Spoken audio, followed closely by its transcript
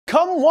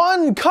Come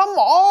one, come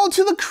all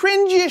to the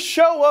cringiest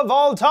show of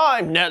all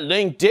time,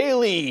 Netlink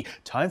Daily.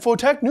 Time for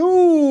tech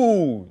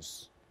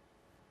news.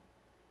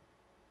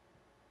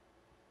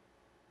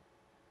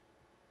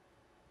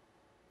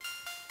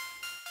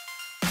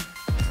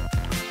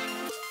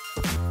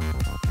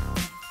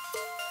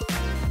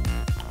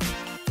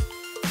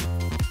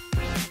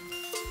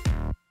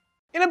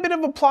 In a bit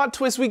of a plot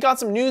twist, we got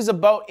some news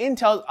about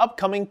Intel's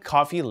upcoming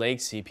Coffee Lake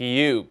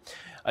CPU.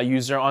 A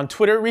user on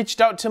Twitter reached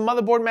out to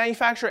motherboard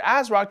manufacturer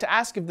Asrock to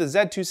ask if the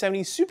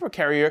Z270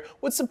 supercarrier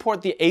would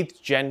support the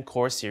 8th gen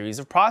Core series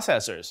of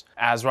processors.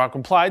 Asrock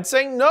replied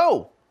saying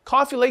no,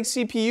 Coffee Lake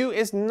CPU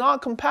is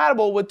not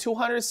compatible with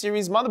 200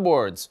 series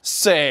motherboards.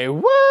 Say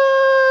what?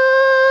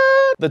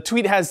 The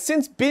tweet has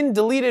since been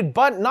deleted,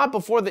 but not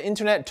before the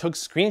internet took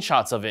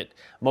screenshots of it.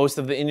 Most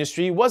of the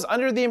industry was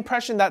under the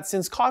impression that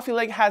since Coffee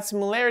Lake had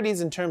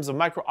similarities in terms of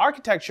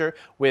microarchitecture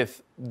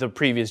with the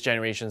previous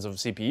generations of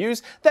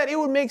CPUs, that it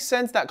would make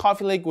sense that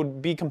Coffee Lake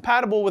would be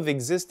compatible with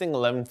existing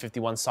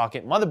 1151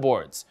 socket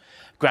motherboards.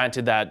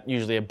 Granted that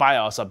usually a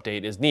BIOS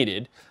update is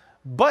needed.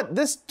 But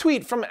this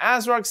tweet from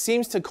Asrock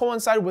seems to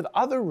coincide with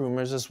other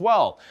rumors as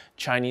well.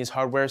 Chinese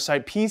hardware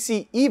site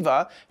PC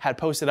Eva had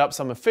posted up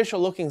some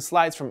official-looking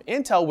slides from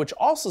Intel which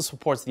also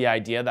supports the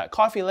idea that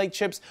Coffee Lake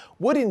chips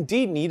would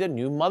indeed need a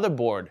new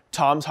motherboard.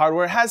 Tom's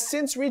Hardware has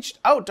since reached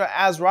out to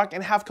Asrock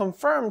and have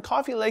confirmed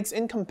Coffee Lake's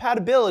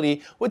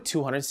incompatibility with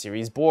 200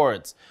 series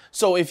boards.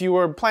 So if you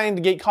were planning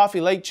to get Coffee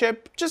Lake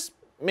chip, just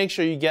make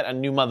sure you get a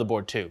new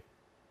motherboard too.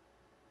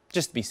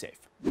 Just to be safe.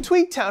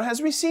 TweetTown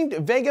has received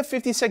Vega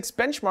 56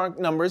 benchmark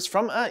numbers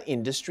from an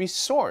industry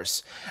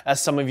source.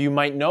 As some of you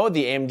might know,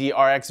 the AMD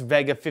RX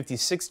Vega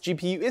 56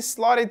 GPU is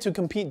slotted to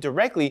compete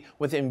directly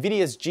with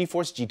NVIDIA's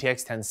GeForce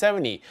GTX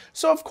 1070.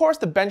 So of course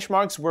the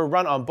benchmarks were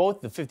run on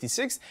both the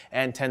 56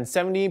 and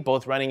 1070,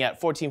 both running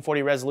at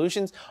 1440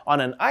 resolutions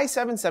on an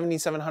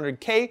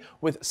i7-7700K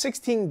with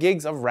 16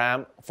 gigs of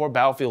RAM for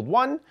Battlefield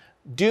 1,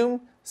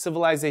 Doom,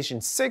 Civilization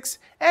 6,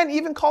 and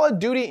even Call of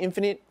Duty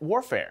Infinite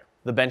Warfare.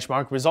 The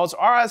benchmark results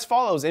are as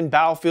follows. In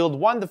Battlefield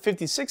 1, the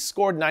 56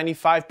 scored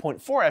 95.4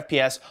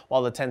 FPS,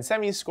 while the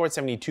 1070 scored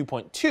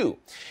 72.2.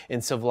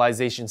 In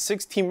Civilization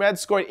 6, Team Red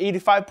scored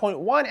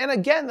 85.1, and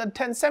again the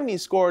 1070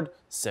 scored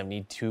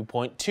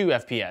 72.2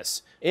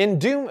 FPS. In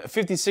Doom,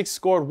 56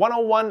 scored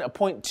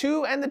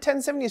 101.2, and the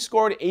 1070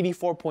 scored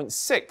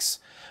 84.6.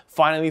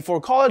 Finally, for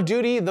Call of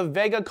Duty, the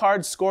Vega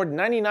card scored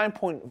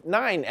 99.9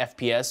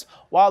 FPS,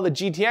 while the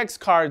GTX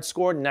card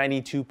scored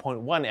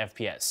 92.1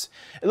 FPS.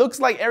 It looks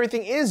like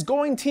everything is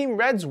going Team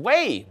Red's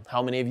way.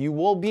 How many of you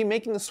will be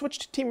making the switch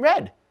to Team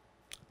Red?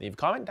 Leave a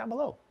comment down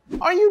below.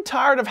 Are you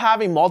tired of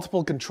having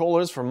multiple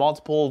controllers for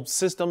multiple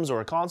systems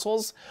or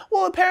consoles?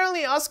 Well,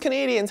 apparently us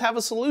Canadians have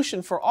a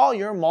solution for all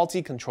your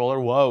multi-controller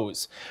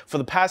woes. For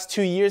the past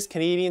 2 years,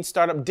 Canadian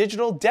startup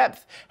Digital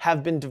Depth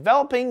have been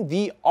developing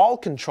the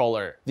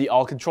All-Controller. The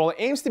All-Controller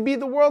aims to be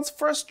the world's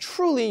first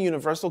truly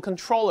universal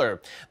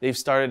controller. They've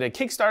started a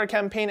Kickstarter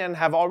campaign and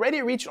have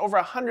already reached over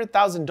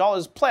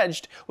 $100,000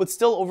 pledged, with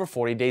still over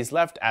 40 days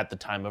left at the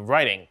time of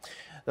writing.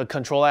 The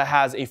controller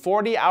has a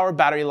 40-hour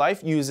battery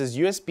life, uses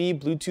USB,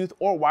 Bluetooth,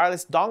 or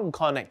wireless dongle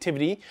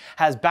connectivity,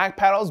 has back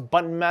paddles,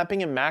 button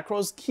mapping and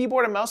macros,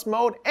 keyboard and mouse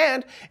mode,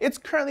 and it's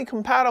currently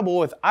compatible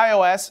with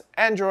iOS,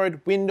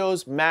 Android,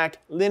 Windows, Mac,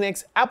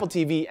 Linux, Apple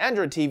TV,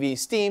 Android TV,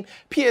 Steam,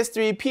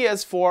 PS3,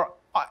 PS4,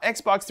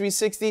 Xbox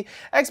 360,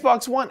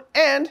 Xbox One,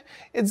 and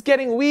it's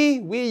getting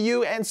Wii, Wii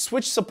U, and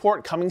Switch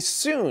support coming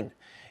soon.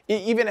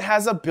 It even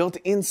has a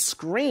built-in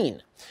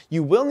screen.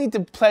 You will need to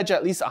pledge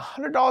at least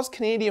 $100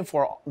 Canadian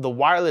for the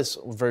wireless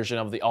version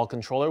of the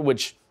All-Controller,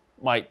 which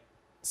might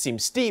seem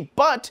steep,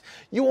 but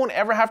you won't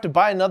ever have to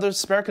buy another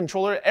spare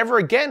controller ever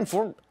again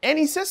for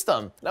any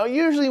system. Now,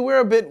 usually we're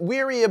a bit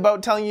weary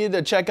about telling you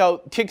to check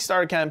out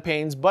Kickstarter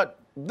campaigns, but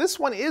this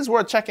one is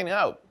worth checking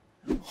out.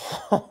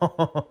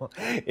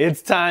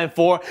 It's time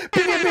for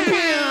Lightning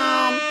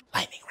Round.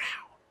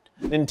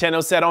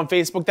 Nintendo said on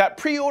Facebook that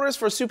pre-orders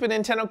for Super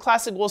Nintendo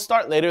Classic will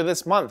start later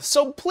this month.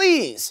 So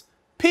please,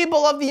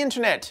 people of the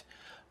internet,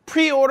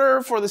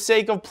 pre-order for the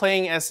sake of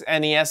playing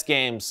SNES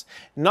games,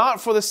 not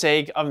for the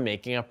sake of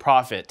making a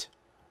profit.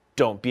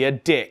 Don't be a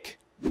dick.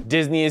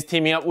 Disney is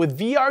teaming up with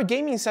VR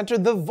gaming center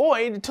The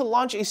Void to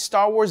launch a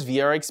Star Wars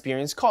VR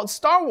experience called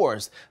Star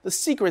Wars: The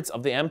Secrets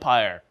of the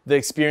Empire. The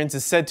experience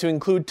is said to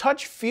include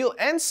touch, feel,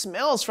 and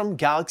smells from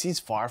galaxies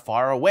far,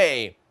 far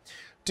away.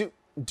 Do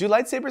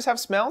lightsabers have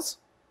smells?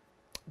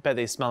 Bet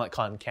they smell like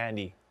cotton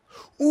candy.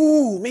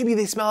 Ooh, maybe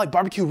they smell like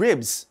barbecue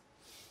ribs.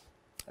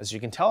 As you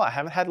can tell, I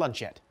haven't had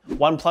lunch yet.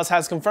 OnePlus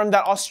has confirmed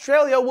that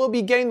Australia will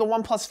be getting the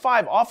OnePlus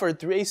 5 offered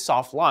through a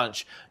soft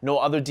launch. No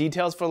other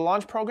details for the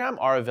launch program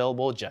are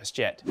available just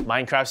yet.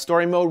 Minecraft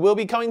Story Mode will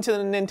be coming to the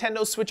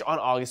Nintendo Switch on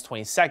August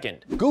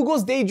 22nd.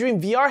 Google's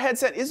Daydream VR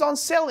headset is on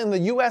sale in the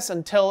US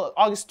until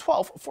August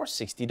 12th for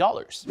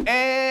 $60.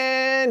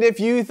 And if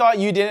you thought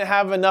you didn't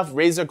have enough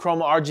Razer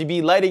Chroma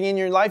RGB lighting in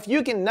your life,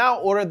 you can now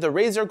order the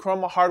Razer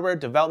Chroma Hardware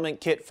Development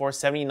Kit for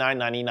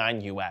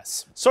 $79.99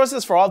 US.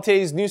 Sources for all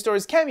today's news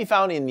stories can be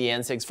found in the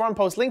N6 forum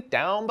post link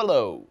down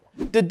below.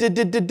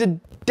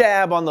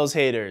 Dab on those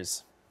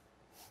haters.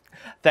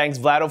 Thanks,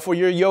 Vlado, for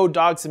your Yo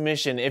Dog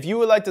submission. If you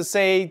would like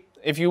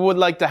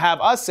to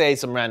have us say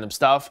some random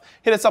stuff,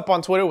 hit us up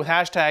on Twitter with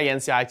hashtag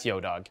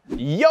NCIXYodog.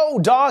 Yo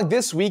Dog,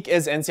 this week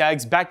is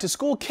NCIX Back to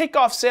School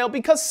Kickoff Sale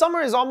because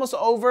summer is almost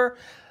over.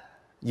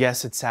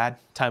 Yes, it's sad.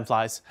 Time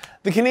flies.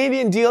 The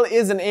Canadian deal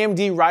is an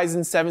AMD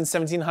Ryzen 7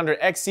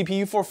 1700X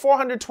CPU for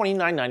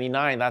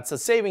 $429.99. That's a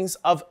savings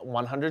of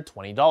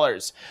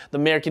 $120. The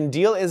American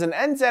deal is an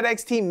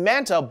NZXT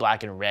Manta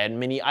Black and Red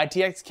Mini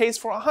ITX case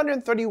for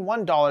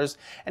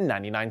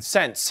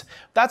 $131.99.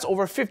 That's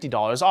over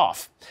 $50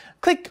 off.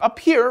 Click up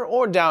here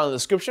or down in the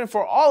description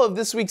for all of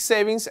this week's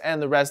savings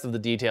and the rest of the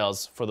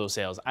details for those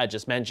sales I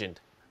just mentioned.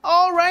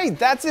 Alright,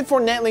 that's it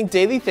for Netlink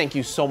Daily. Thank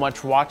you so much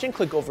for watching.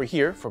 Click over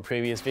here for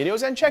previous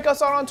videos and check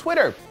us out on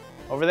Twitter,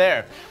 over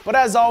there. But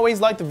as always,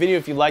 like the video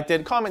if you liked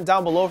it, comment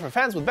down below for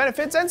fans with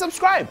benefits, and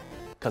subscribe,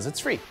 because it's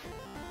free,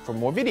 for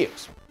more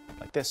videos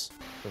like this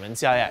from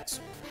NCIX.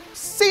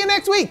 See you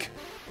next week!